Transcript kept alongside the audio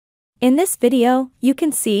In this video, you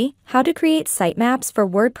can see how to create sitemaps for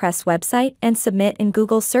WordPress website and submit in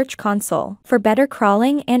Google Search Console for better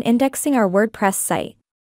crawling and indexing our WordPress site.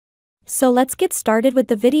 So let's get started with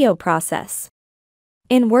the video process.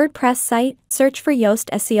 In WordPress site, search for Yoast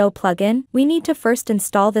SEO plugin. We need to first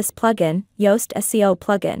install this plugin, Yoast SEO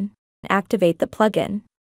plugin. Activate the plugin.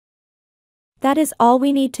 That is all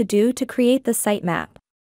we need to do to create the sitemap.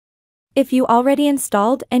 If you already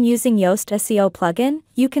installed and using Yoast SEO plugin,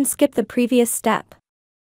 you can skip the previous step.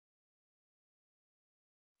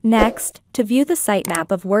 Next, to view the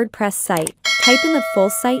sitemap of WordPress site, type in the full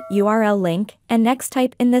site URL link and next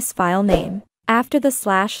type in this file name, after the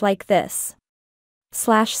slash like this.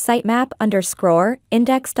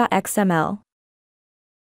 /sitemap_index.xml.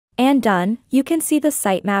 And done, you can see the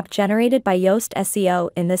sitemap generated by Yoast SEO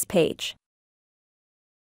in this page.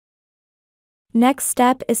 Next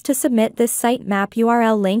step is to submit this sitemap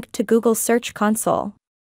URL link to Google Search Console.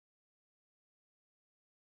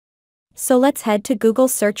 So let's head to Google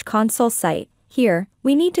Search Console site. Here,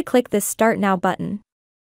 we need to click this Start Now button.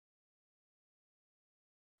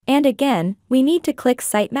 And again, we need to click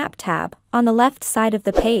Sitemap tab on the left side of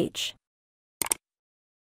the page.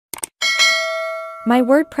 My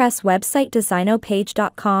WordPress website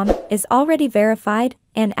designopage.com is already verified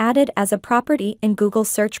and added as a property in Google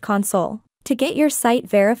Search Console. To get your site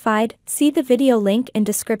verified, see the video link in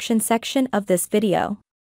description section of this video.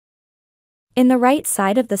 In the right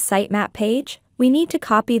side of the sitemap page, we need to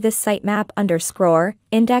copy this sitemap _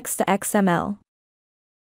 index.xml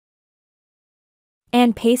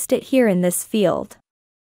and paste it here in this field.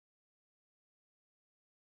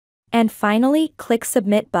 And finally, click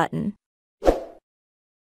Submit button.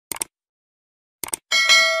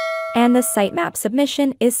 And the sitemap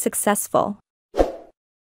submission is successful.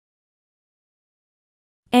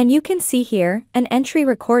 And you can see here an entry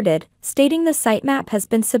recorded stating the sitemap has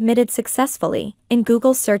been submitted successfully in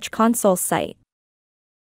Google Search Console site.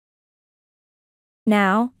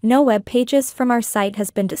 Now, no web pages from our site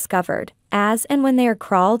has been discovered, as and when they are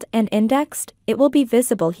crawled and indexed, it will be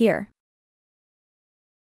visible here.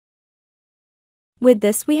 With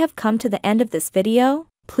this, we have come to the end of this video.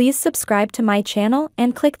 Please subscribe to my channel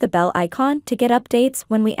and click the bell icon to get updates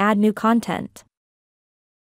when we add new content.